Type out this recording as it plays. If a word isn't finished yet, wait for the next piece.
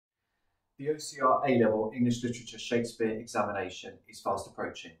The OCR A Level English Literature Shakespeare examination is fast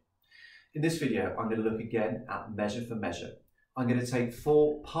approaching. In this video, I'm going to look again at measure for measure. I'm going to take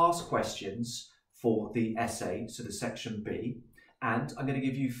 4 past questions for the essay, so the section B, and I'm going to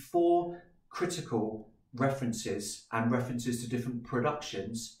give you 4 critical references and references to different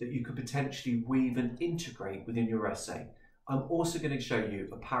productions that you could potentially weave and integrate within your essay. I'm also going to show you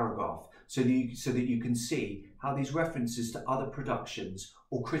a paragraph so that you can see how these references to other productions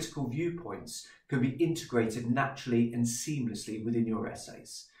or critical viewpoints can be integrated naturally and seamlessly within your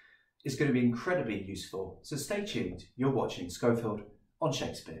essays. It's going to be incredibly useful, so stay tuned. You're watching Schofield on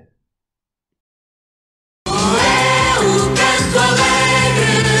Shakespeare.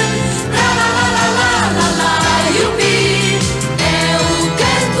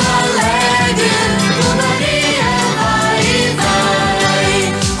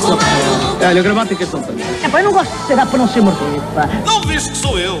 Le grammatiche sono per me. E poi non gosto se dà per non si mordeva. Não vês que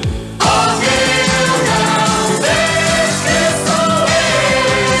sou eu?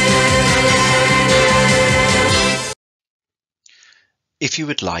 If you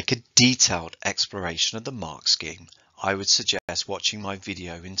would like a detailed exploration of the mark scheme, I would suggest watching my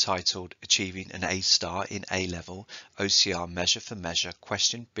video entitled Achieving an A Star in A Level OCR Measure for Measure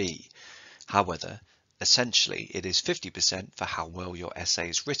Question B. However, essentially it is 50% for how well your essay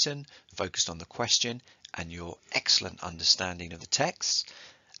is written, focused on the question and your excellent understanding of the text,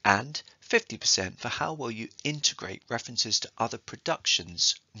 and 50% for how well you integrate references to other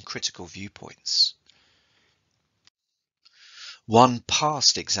productions and critical viewpoints. One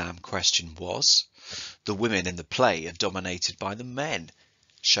past exam question was, the women in the play are dominated by the men.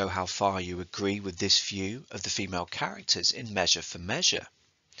 Show how far you agree with this view of the female characters in Measure for Measure.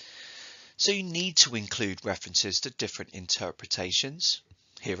 So you need to include references to different interpretations.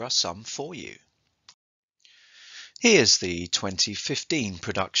 Here are some for you. Here's the 2015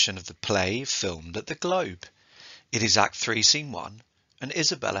 production of the play filmed at the Globe. It is Act 3, Scene 1. And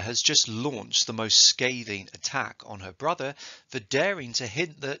Isabella has just launched the most scathing attack on her brother for daring to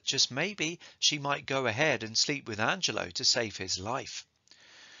hint that just maybe she might go ahead and sleep with Angelo to save his life.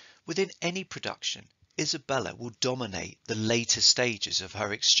 Within any production, Isabella will dominate the later stages of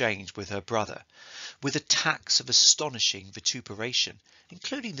her exchange with her brother, with attacks of astonishing vituperation,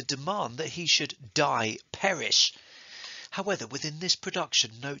 including the demand that he should die, perish. However, within this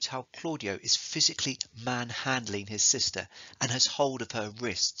production, note how Claudio is physically manhandling his sister and has hold of her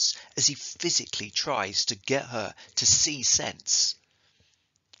wrists as he physically tries to get her to see sense.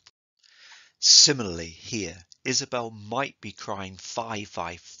 Similarly here, Isabel might be crying "Fie,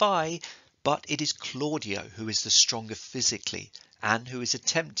 fie, fie," but it is Claudio who is the stronger physically and who is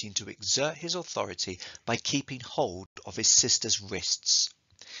attempting to exert his authority by keeping hold of his sister's wrists.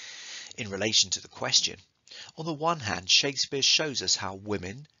 In relation to the question, on the one hand, Shakespeare shows us how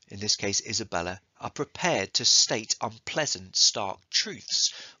women, in this case Isabella, are prepared to state unpleasant, stark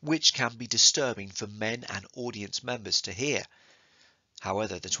truths, which can be disturbing for men and audience members to hear.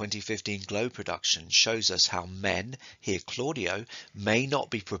 However, the 2015 Globe production shows us how men, here Claudio, may not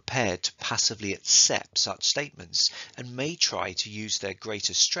be prepared to passively accept such statements and may try to use their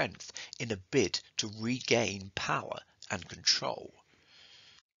greater strength in a bid to regain power and control.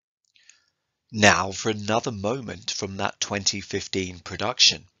 Now for another moment from that 2015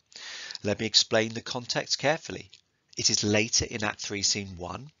 production. Let me explain the context carefully. It is later in Act 3, Scene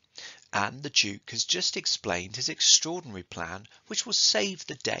 1, and the Duke has just explained his extraordinary plan which will save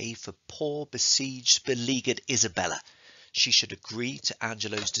the day for poor, besieged, beleaguered Isabella. She should agree to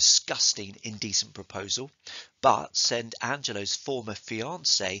Angelo's disgusting, indecent proposal, but send Angelo's former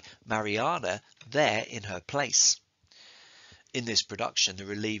fiancée, Mariana, there in her place. In this production, the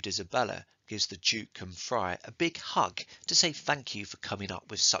relieved Isabella gives the Duke cum Friar a big hug to say thank you for coming up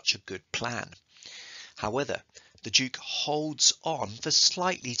with such a good plan. However, the Duke holds on for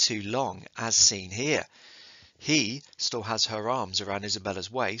slightly too long, as seen here. He still has her arms around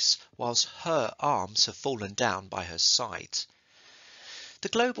Isabella's waist, whilst her arms have fallen down by her side. The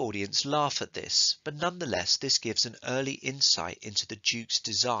Globe audience laugh at this, but nonetheless this gives an early insight into the Duke's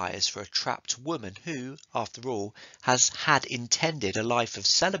desires for a trapped woman who, after all, has had intended a life of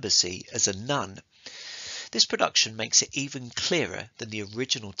celibacy as a nun. This production makes it even clearer than the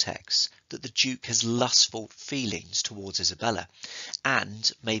original text that the Duke has lustful feelings towards Isabella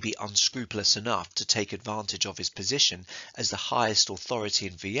and may be unscrupulous enough to take advantage of his position as the highest authority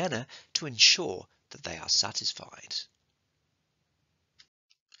in Vienna to ensure that they are satisfied.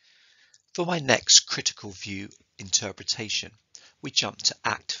 For my next critical view interpretation, we jump to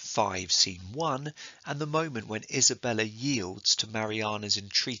Act 5, Scene 1, and the moment when Isabella yields to Mariana's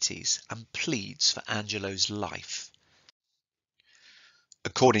entreaties and pleads for Angelo's life.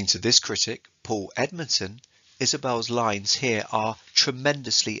 According to this critic, Paul Edmondson, Isabel's lines here are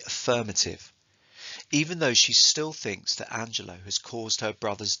tremendously affirmative. Even though she still thinks that Angelo has caused her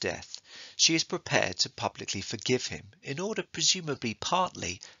brother's death, she is prepared to publicly forgive him in order, presumably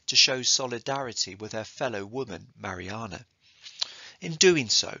partly, to show solidarity with her fellow woman, Mariana. In doing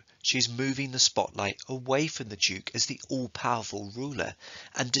so, she is moving the spotlight away from the Duke as the all-powerful ruler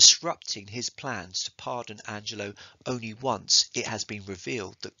and disrupting his plans to pardon Angelo only once it has been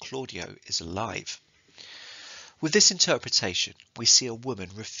revealed that Claudio is alive. With this interpretation, we see a woman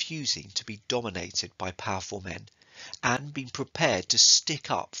refusing to be dominated by powerful men and being prepared to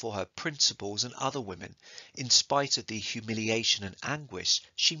stick up for her principles and other women in spite of the humiliation and anguish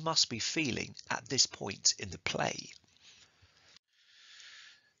she must be feeling at this point in the play.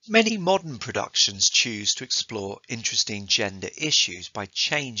 Many modern productions choose to explore interesting gender issues by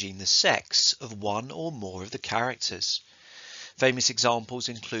changing the sex of one or more of the characters. Famous examples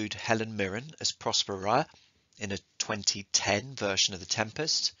include Helen Mirren as Prospera in a 2010 version of The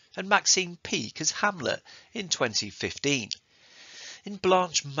Tempest, and Maxine Peake as Hamlet in 2015. In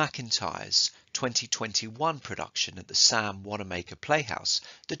Blanche McIntyre's 2021 production at the Sam Wanamaker Playhouse,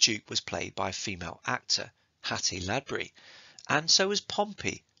 the Duke was played by a female actor, Hattie Ladbury, and so was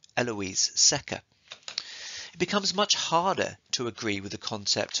Pompey, Eloise Secker. It becomes much harder to agree with the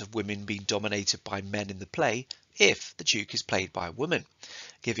concept of women being dominated by men in the play if the Duke is played by a woman,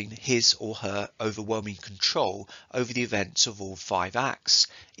 giving his or her overwhelming control over the events of all 5 acts,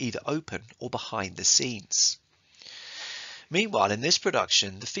 either open or behind the scenes. Meanwhile, in this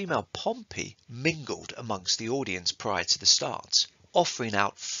production, the female Pompey mingled amongst the audience prior to the start, offering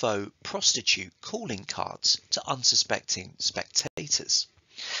out faux prostitute calling cards to unsuspecting spectators.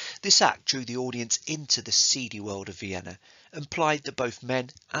 This act drew the audience into the seedy world of Vienna, implied that both men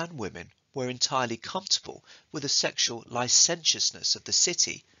and women were entirely comfortable with the sexual licentiousness of the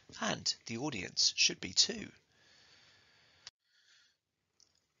city, and the audience should be too.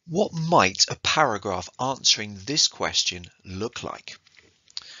 What might a paragraph answering this question look like?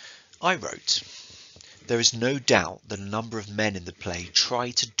 I wrote, there is no doubt that a number of men in the play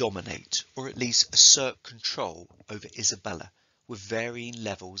try to dominate or at least assert control over Isabella with varying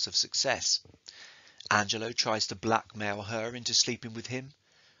levels of success. Angelo tries to blackmail her into sleeping with him.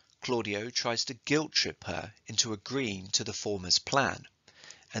 Claudio tries to guilt-trip her into agreeing to the former's plan,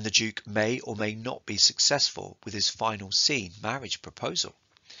 and the Duke may or may not be successful with his final scene marriage proposal.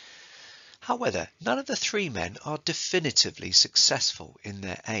 However, none of the 3 men are definitively successful in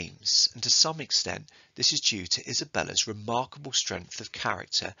their aims, and to some extent this is due to Isabella's remarkable strength of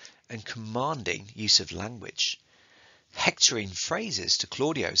character and commanding use of language. Hectoring phrases to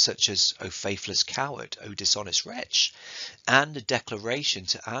Claudio such as "O faithless coward, O dishonest wretch," and a declaration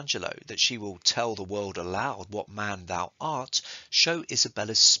to Angelo that she will tell the world aloud what man thou art, show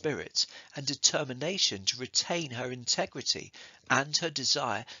Isabella's spirit and determination to retain her integrity and her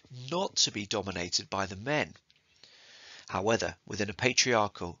desire not to be dominated by the men. However, within a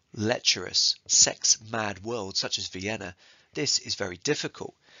patriarchal, lecherous, sex-mad world such as Vienna, this is very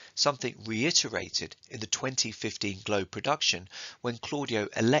difficult, something reiterated in the 2015 Globe production when Claudio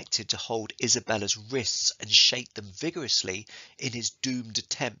elected to hold Isabella's wrists and shake them vigorously in his doomed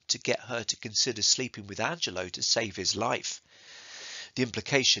attempt to get her to consider sleeping with Angelo to save his life. The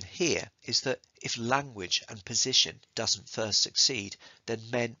implication here is that if language and position doesn't first succeed, then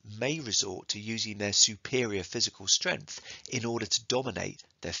men may resort to using their superior physical strength in order to dominate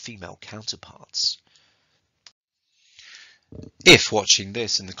their female counterparts. If watching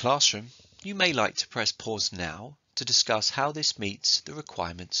this in the classroom, you may like to press pause now to discuss how this meets the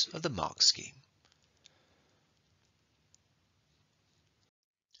requirements of the mark scheme.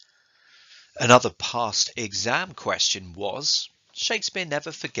 Another past exam question was, Shakespeare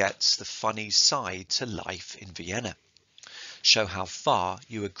never forgets the funny side to life in Vienna. Show how far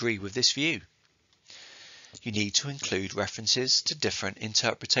you agree with this view. You need to include references to different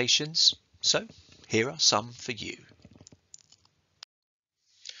interpretations, so here are some for you.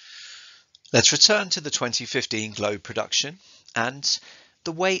 Let's return to the 2015 Globe production and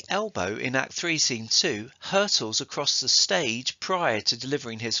the way Elbow in Act 3 Scene 2 hurtles across the stage prior to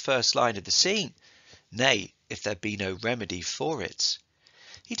delivering his first line of the scene. Nay, if there be no remedy for it.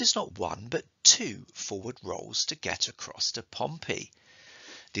 He does not 1 but 2 forward rolls to get across to Pompey.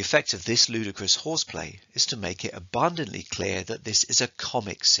 The effect of this ludicrous horseplay is to make it abundantly clear that this is a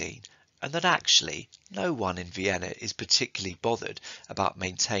comic scene and that actually no one in Vienna is particularly bothered about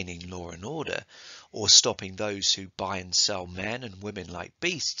maintaining law and order or stopping those who buy and sell men and women like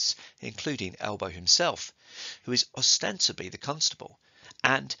beasts, including Elbow himself, who is ostensibly the constable,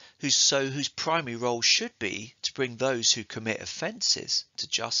 and whose primary role should be to bring those who commit offences to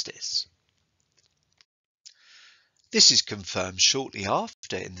justice. This is confirmed shortly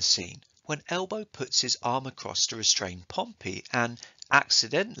after in the scene when Elbow puts his arm across to restrain Pompey and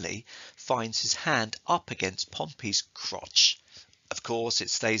accidentally finds his hand up against Pompey's crotch. Of course, it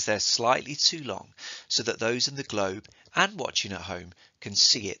stays there slightly too long so that those in the globe and watching at home can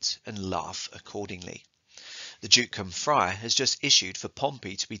see it and laugh accordingly. The Duke cum Friar has just issued for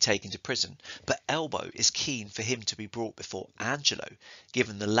Pompey to be taken to prison, but Elbow is keen for him to be brought before Angelo,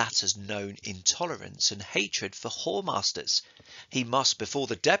 given the latter's known intolerance and hatred for whoremasters. He must before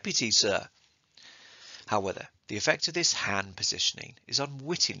the deputy, sir. However, the effect of this hand positioning is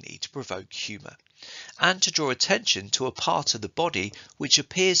unwittingly to provoke humour, and to draw attention to a part of the body which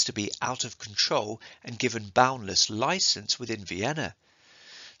appears to be out of control and given boundless licence within Vienna.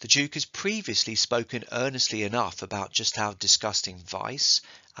 The Duke has previously spoken earnestly enough about just how disgusting vice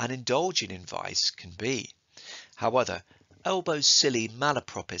and indulging in vice can be. However, Elbow's silly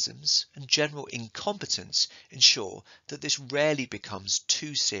malapropisms and general incompetence ensure that this rarely becomes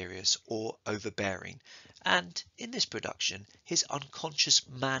too serious or overbearing, and in this production his unconscious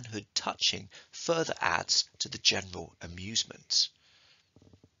manhood touching further adds to the general amusement.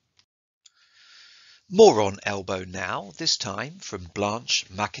 More on Elbow now, this time from Blanche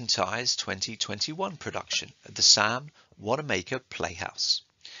McIntyre's 2021 production at the Sam Wanamaker Playhouse.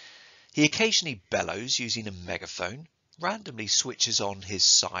 He occasionally bellows using a megaphone, randomly switches on his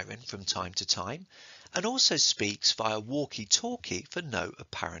siren from time to time, and also speaks via walkie-talkie for no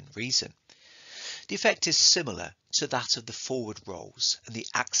apparent reason. The effect is similar to that of the forward rolls and the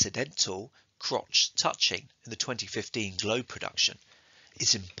accidental crotch touching in the 2015 Globe production.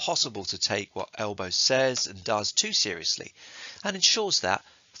 It's impossible to take what Elbow says and does too seriously, and ensures that,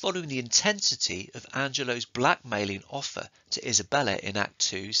 following the intensity of Angelo's blackmailing offer to Isabella in Act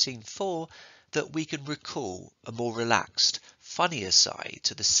 2, Scene 4, that we can recall a more relaxed, funnier side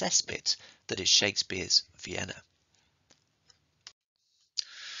to the cesspit that is Shakespeare's Vienna.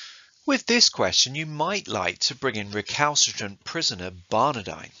 With this question, you might like to bring in recalcitrant prisoner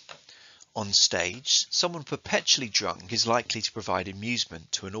Barnardine. On stage, someone perpetually drunk is likely to provide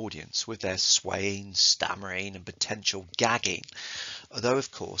amusement to an audience with their swaying, stammering and potential gagging, although of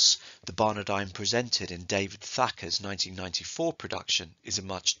course the Barnardine presented in David Thacker's 1994 production is a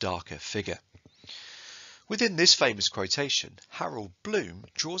much darker figure. Within this famous quotation, Harold Bloom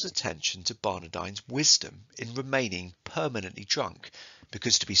draws attention to Barnardine's wisdom in remaining permanently drunk,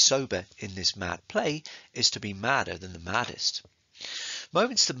 because to be sober in this mad play is to be madder than the maddest.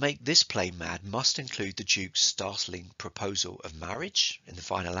 Moments that make this play mad must include the Duke's startling proposal of marriage in the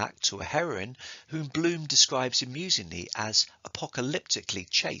final act to a heroine whom Bloom describes amusingly as apocalyptically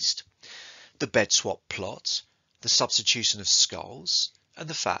chaste, the bed swap plot, the substitution of skulls, and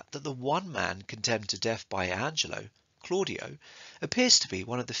the fact that the one man condemned to death by Angelo, Claudio, appears to be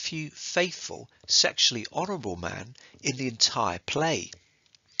one of the few faithful, sexually honourable men in the entire play.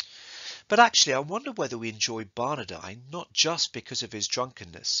 But actually, I wonder whether we enjoy Barnardine not just because of his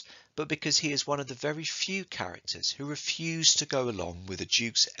drunkenness, but because he is one of the very few characters who refuse to go along with the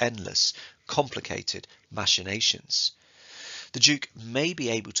Duke's endless, complicated machinations. The Duke may be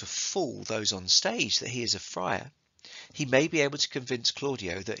able to fool those on stage that he is a friar. He may be able to convince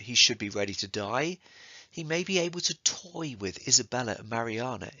Claudio that he should be ready to die. He may be able to toy with Isabella and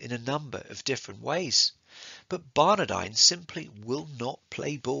Mariana in a number of different ways. But Barnardine simply will not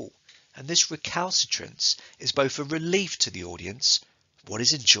play ball. And this recalcitrance is both a relief to the audience, what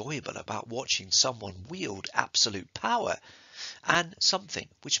is enjoyable about watching someone wield absolute power, and something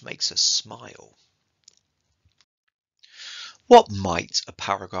which makes us smile. What might a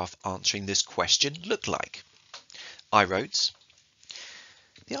paragraph answering this question look like? I wrote,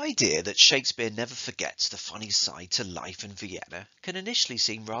 the idea that Shakespeare never forgets the funny side to life in Vienna can initially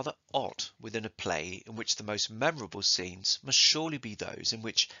seem rather odd within a play in which the most memorable scenes must surely be those in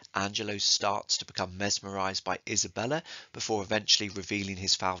which Angelo starts to become mesmerised by Isabella before eventually revealing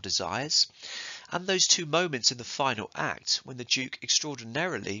his foul desires, and those two moments in the final act when the Duke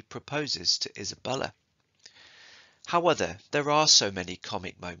extraordinarily proposes to Isabella. However, there are so many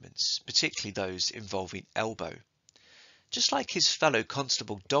comic moments, particularly those involving Elbow. Just like his fellow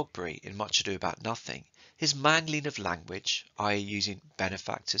Constable Dogberry in Much Ado About Nothing, his mangling of language, i.e. using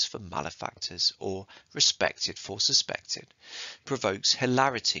benefactors for malefactors or respected for suspected, provokes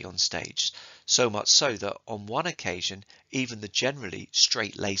hilarity on stage, so much so that on one occasion even the generally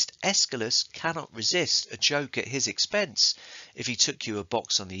straight-laced Aeschylus cannot resist a joke at his expense. If he took you a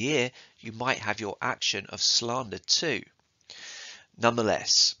box on the ear, you might have your action of slander too.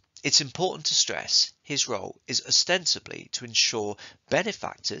 Nonetheless, it's important to stress his role is ostensibly to ensure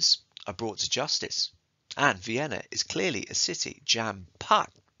benefactors are brought to justice, and Vienna is clearly a city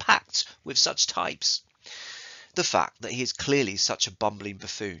jam-packed with such types. The fact that he is clearly such a bumbling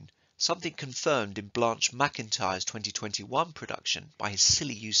buffoon, something confirmed in Blanche McIntyre's 2021 production by his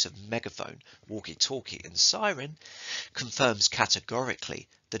silly use of megaphone, walkie-talkie and siren, confirms categorically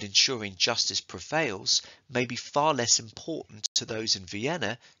that ensuring justice prevails may be far less important to those in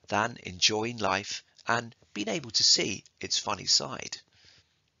Vienna than enjoying life and being able to see its funny side.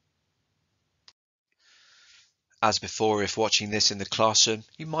 As before, if watching this in the classroom,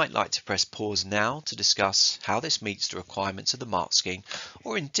 you might like to press pause now to discuss how this meets the requirements of the mark scheme,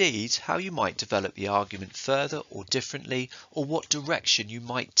 or indeed how you might develop the argument further or differently, or what direction you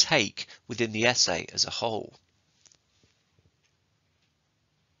might take within the essay as a whole.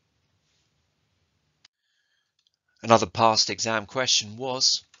 Another past exam question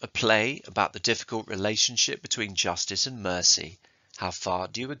was a play about the difficult relationship between justice and mercy. How far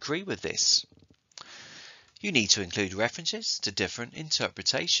do you agree with this? You need to include references to different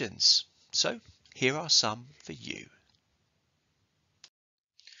interpretations. So here are some for you.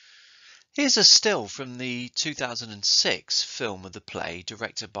 Here's a still from the 2006 film of the play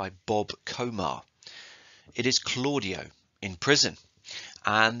directed by Bob Comar. It is Claudio in prison,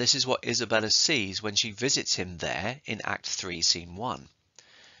 and this is what Isabella sees when she visits him there in Act 3, Scene 1.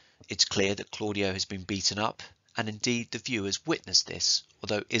 It's clear that Claudio has been beaten up, and indeed the viewers witness this,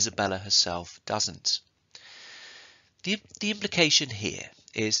 although Isabella herself doesn't. The implication here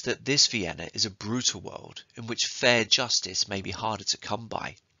is that this Vienna is a brutal world in which fair justice may be harder to come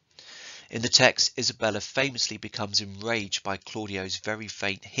by. In the text, Isabella famously becomes enraged by Claudio's very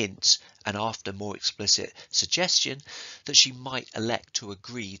faint hints and after more explicit suggestion that she might elect to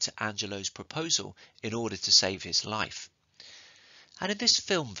agree to Angelo's proposal in order to save his life. And in this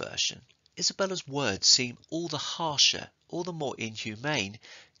film version, Isabella's words seem all the harsher, all the more inhumane,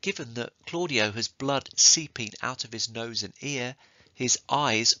 given that Claudio has blood seeping out of his nose and ear, his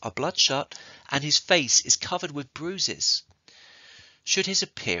eyes are bloodshot, and his face is covered with bruises. Should his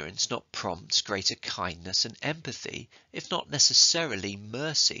appearance not prompt greater kindness and empathy, if not necessarily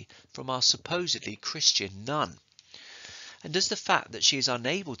mercy, from our supposedly Christian nun? And does the fact that she is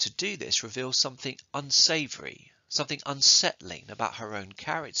unable to do this reveal something unsavoury, something unsettling about her own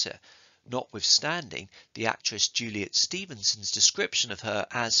character, notwithstanding the actress Juliet Stevenson's description of her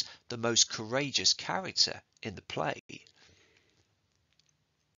as the most courageous character in the play?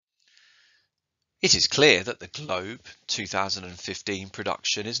 It is clear that the Globe 2015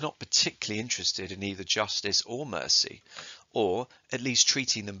 production is not particularly interested in either justice or mercy, or at least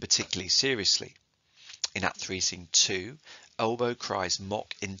treating them particularly seriously. In Act 3, Scene 2, Elbow cries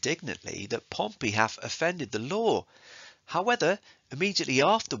mock indignantly that Pompey hath offended the law. However, immediately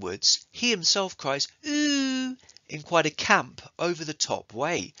afterwards, he himself cries, "Ooh!" in quite a camp, over-the-top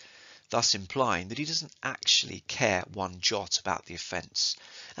way, thus implying that he doesn't actually care one jot about the offence,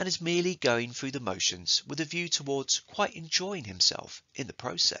 and is merely going through the motions with a view towards quite enjoying himself in the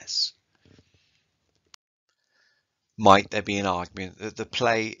process. Might there be an argument that the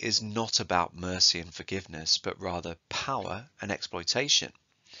play is not about mercy and forgiveness, but rather power and exploitation?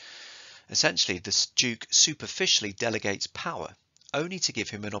 Essentially, the Duke superficially delegates power, only to give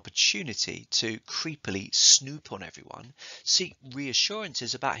him an opportunity to creepily snoop on everyone, seek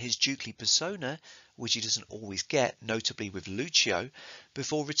reassurances about his dukely persona, which he doesn't always get, notably with Lucio,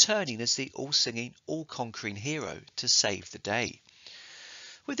 before returning as the all-singing, all-conquering hero to save the day.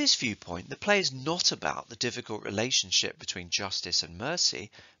 With this viewpoint, the play is not about the difficult relationship between justice and mercy,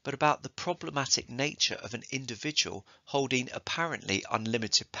 but about the problematic nature of an individual holding apparently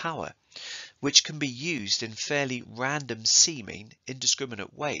unlimited power, which can be used in fairly random-seeming,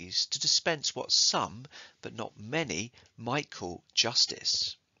 indiscriminate ways to dispense what some, but not many, might call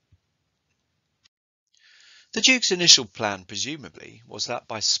justice. The Duke's initial plan, presumably, was that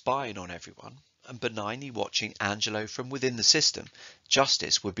by spying on everyone and benignly watching Angelo from within the system,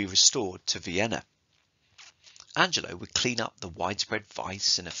 justice would be restored to Vienna. Angelo would clean up the widespread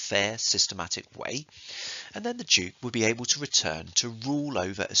vice in a fair, systematic way, and then the Duke would be able to return to rule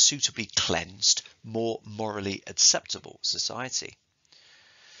over a suitably cleansed, more morally acceptable society.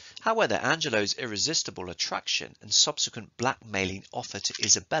 However, Angelo's irresistible attraction and subsequent blackmailing offer to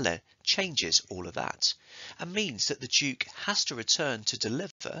Isabella changes all of that, and means that the Duke has to return to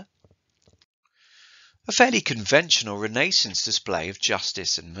deliver a fairly conventional Renaissance display of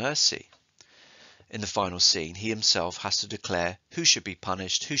justice and mercy. In the final scene, he himself has to declare who should be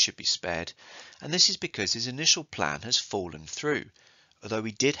punished, who should be spared, and this is because his initial plan has fallen through, although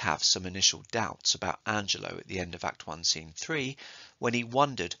he did have some initial doubts about Angelo at the end of Act 1, Scene 3, when he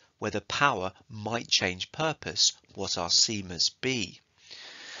wondered whether power might change purpose, what our C must be.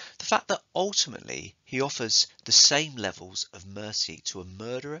 The fact that ultimately he offers the same levels of mercy to a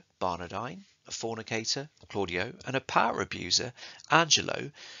murderer, Barnardine, a fornicator, Claudio, and a power abuser, Angelo,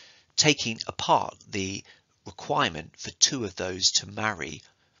 taking apart the requirement for two of those to marry,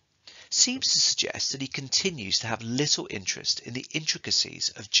 seems to suggest that he continues to have little interest in the intricacies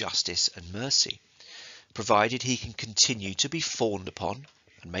of justice and mercy, provided he can continue to be fawned upon.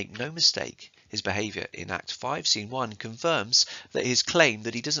 And make no mistake, his behaviour in Act 5, Scene 1 confirms that his claim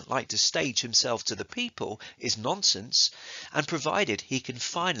that he doesn't like to stage himself to the people is nonsense, and provided he can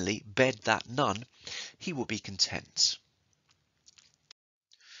finally bed that nun, he will be content.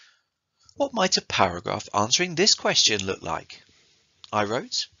 What might a paragraph answering this question look like? I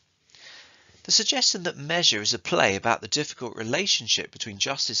wrote, the suggestion that measure is a play about the difficult relationship between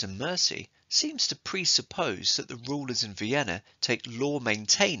justice and mercy seems to presuppose that the rulers in Vienna take law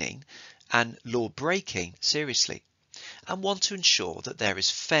maintaining and law breaking seriously, and want to ensure that there is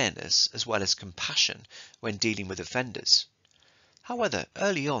fairness as well as compassion when dealing with offenders. However,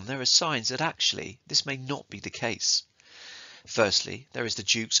 early on there are signs that actually this may not be the case. Firstly, there is the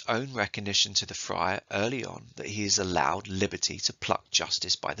Duke's own recognition to the friar early on that he is allowed liberty to pluck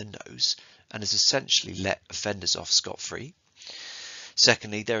justice by the nose and has essentially let offenders off scot-free.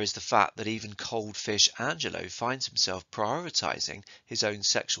 Secondly, there is the fact that even cold-fish Angelo finds himself prioritising his own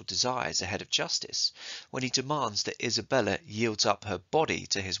sexual desires ahead of justice when he demands that Isabella yields up her body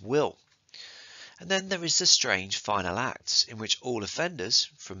to his will. And then there is the strange final acts in which all offenders,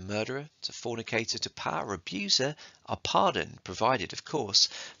 from murderer to fornicator to power abuser, are pardoned, provided, of course,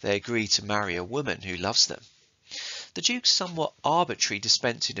 they agree to marry a woman who loves them. The Duke's somewhat arbitrary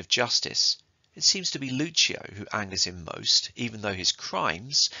dispensing of justice, it seems to be Lucio who angers him most, even though his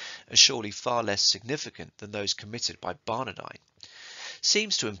crimes are surely far less significant than those committed by Barnardine,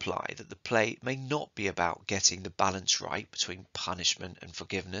 seems to imply that the play may not be about getting the balance right between punishment and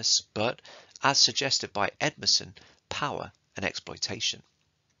forgiveness, but, as suggested by Edmondson, power and exploitation.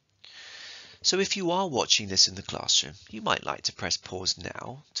 So if you are watching this in the classroom, you might like to press pause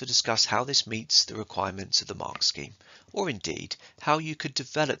now to discuss how this meets the requirements of the mark scheme, or indeed how you could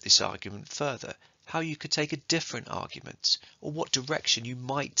develop this argument further, how you could take a different argument, or what direction you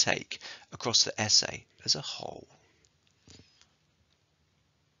might take across the essay as a whole.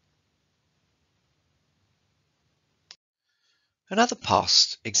 Another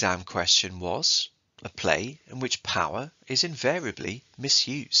past exam question was a play in which power is invariably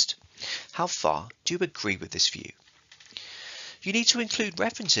misused. How far do you agree with this view? You need to include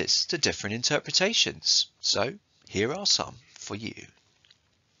references to different interpretations, so here are some for you.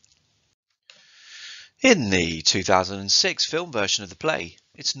 In the 2006 film version of the play,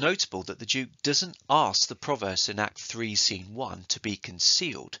 it's notable that the Duke doesn't ask the Provost in Act 3, Scene 1 to be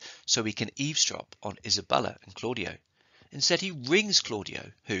concealed so he can eavesdrop on Isabella and Claudio. Instead, he rings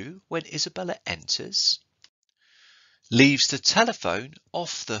Claudio, who, when Isabella enters, leaves the telephone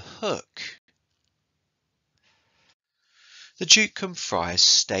off the hook. The Duke cum Friar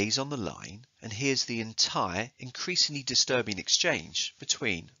stays on the line and hears the entire, increasingly disturbing exchange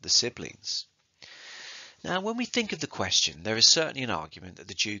between the siblings. Now, when we think of the question, there is certainly an argument that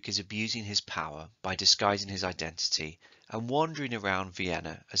the Duke is abusing his power by disguising his identity and wandering around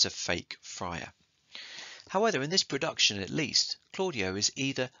Vienna as a fake friar. However, in this production at least, Claudio is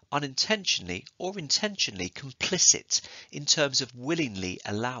either unintentionally or intentionally complicit in terms of willingly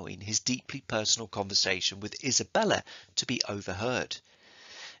allowing his deeply personal conversation with Isabella to be overheard.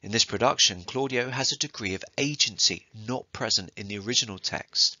 In this production, Claudio has a degree of agency not present in the original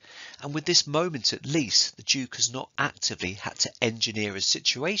text, and with this moment at least, the Duke has not actively had to engineer a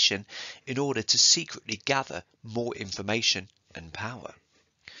situation in order to secretly gather more information and power.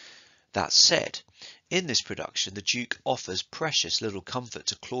 That said, in this production, the Duke offers precious little comfort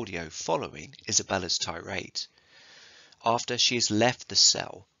to Claudio following Isabella's tirade. After she has left the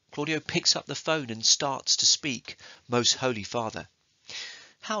cell, Claudio picks up the phone and starts to speak, "Most Holy Father."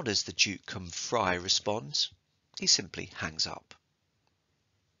 How does the Duke cum Friar respond? He simply hangs up.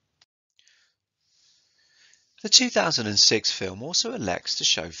 The 2006 film also elects to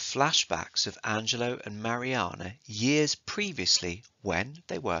show flashbacks of Angelo and Mariana years previously when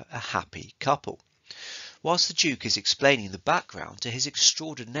they were a happy couple, whilst the Duke is explaining the background to his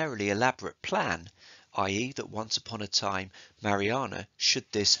extraordinarily elaborate plan, i.e. that once upon a time Mariana should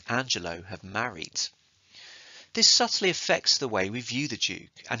this Angelo have married. This subtly affects the way we view the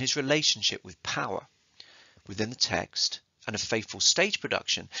Duke and his relationship with power. Within the text and a faithful stage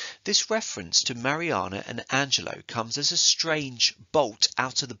production, this reference to Mariana and Angelo comes as a strange bolt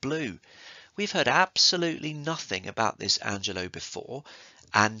out of the blue. We've heard absolutely nothing about this Angelo before,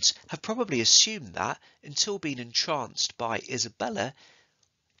 and have probably assumed that, until being entranced by Isabella,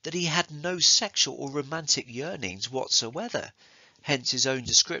 that he had no sexual or romantic yearnings whatsoever. Hence his own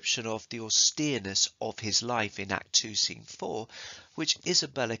description of the austereness of his life in Act 2, Scene 4, which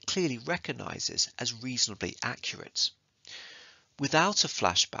Isabella clearly recognises as reasonably accurate. Without a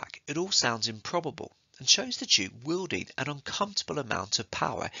flashback, it all sounds improbable and shows the Duke wielding an uncomfortable amount of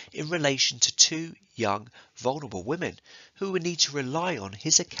power in relation to two young, vulnerable women who would need to rely on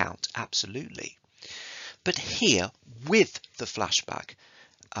his account absolutely. But here, with the flashback,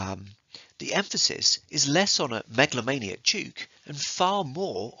 the emphasis is less on a megalomaniac Duke and far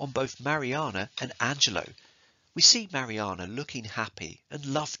more on both Mariana and Angelo. We see Mariana looking happy and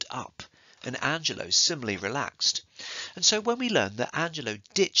loved up, and Angelo similarly relaxed. And so when we learn that Angelo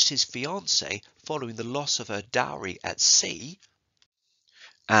ditched his fiancée following the loss of her dowry at sea,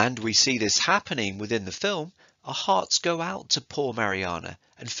 and we see this happening within the film, our hearts go out to poor Mariana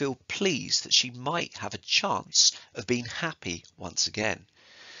and feel pleased that she might have a chance of being happy once again.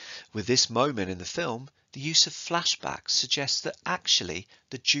 With this moment in the film, the use of flashbacks suggests that actually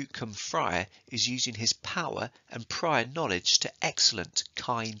the Duke cum Friar is using his power and prior knowledge to excellent,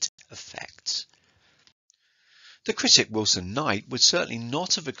 kind effect. The critic Wilson Knight would certainly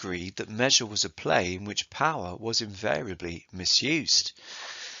not have agreed that Measure was a play in which power was invariably misused.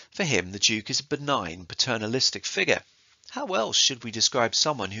 For him, the Duke is a benign, paternalistic figure. How else should we describe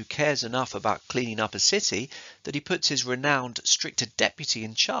someone who cares enough about cleaning up a city that he puts his renowned stricter deputy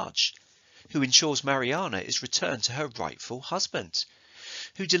in charge, who ensures Mariana is returned to her rightful husband,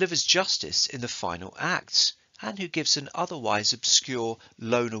 who delivers justice in the final act, and who gives an otherwise obscure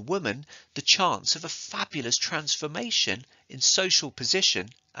loner woman the chance of a fabulous transformation in social position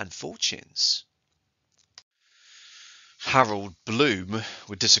and fortunes? Harold Bloom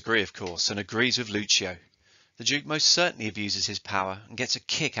would disagree, of course, and agrees with Lucio. The Duke most certainly abuses his power and gets a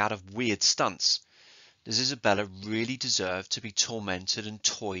kick out of weird stunts. Does Isabella really deserve to be tormented and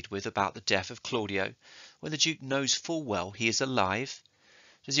toyed with about the death of Claudio, when the Duke knows full well he is alive?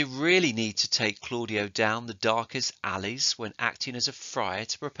 Does he really need to take Claudio down the darkest alleys when acting as a friar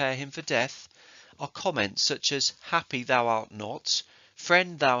to prepare him for death? Are comments such as "happy thou art not,"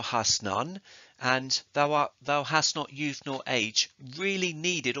 "friend thou hast none," and thou hast not youth nor age" really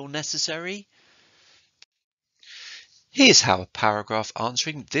needed or necessary? Here's how a paragraph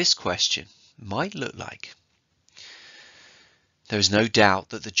answering this question might look like. There is no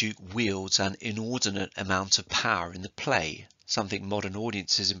doubt that the Duke wields an inordinate amount of power in the play, something modern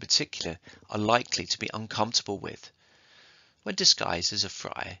audiences in particular are likely to be uncomfortable with. When disguised as a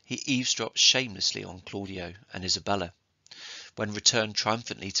friar, he eavesdrops shamelessly on Claudio and Isabella. When returned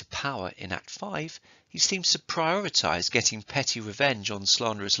triumphantly to power in Act 5, he seems to prioritise getting petty revenge on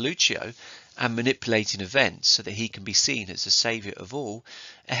slanderous Lucio and manipulating events so that he can be seen as the saviour of all,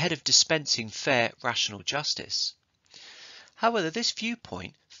 ahead of dispensing fair, rational justice. However, this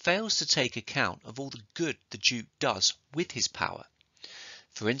viewpoint fails to take account of all the good the Duke does with his power.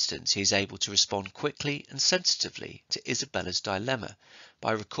 For instance, he is able to respond quickly and sensitively to Isabella's dilemma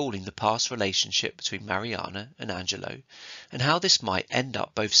by recalling the past relationship between Mariana and Angelo, and how this might end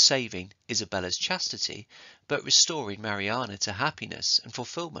up both saving Isabella's chastity but restoring Mariana to happiness and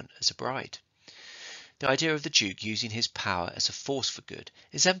fulfillment as a bride. The idea of the Duke using his power as a force for good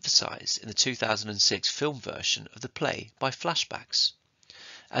is emphasised in the 2006 film version of the play by flashbacks.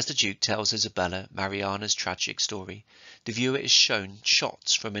 As the Duke tells Isabella Mariana's tragic story, the viewer is shown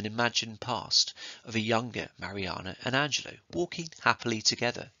shots from an imagined past of a younger Mariana and Angelo walking happily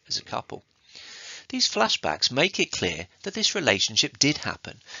together as a couple. These flashbacks make it clear that this relationship did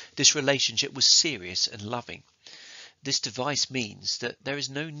happen. This relationship was serious and loving. This device means that there is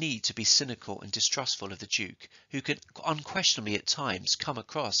no need to be cynical and distrustful of the Duke, who can unquestionably at times come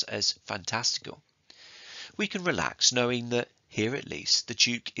across as fantastical. We can relax knowing that here at least the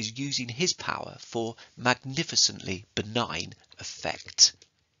Duke is using his power for magnificently benign effect.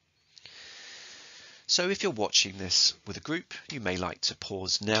 So if you're watching this with a group, you may like to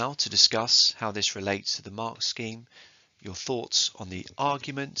pause now to discuss how this relates to the mark scheme, your thoughts on the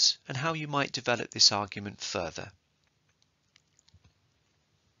argument, and how you might develop this argument further.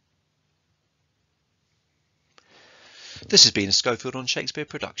 This has been a Schofield on Shakespeare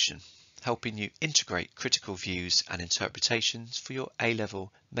production, helping you integrate critical views and interpretations for your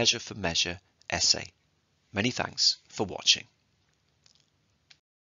A-Level Measure for Measure essay. Many thanks for watching.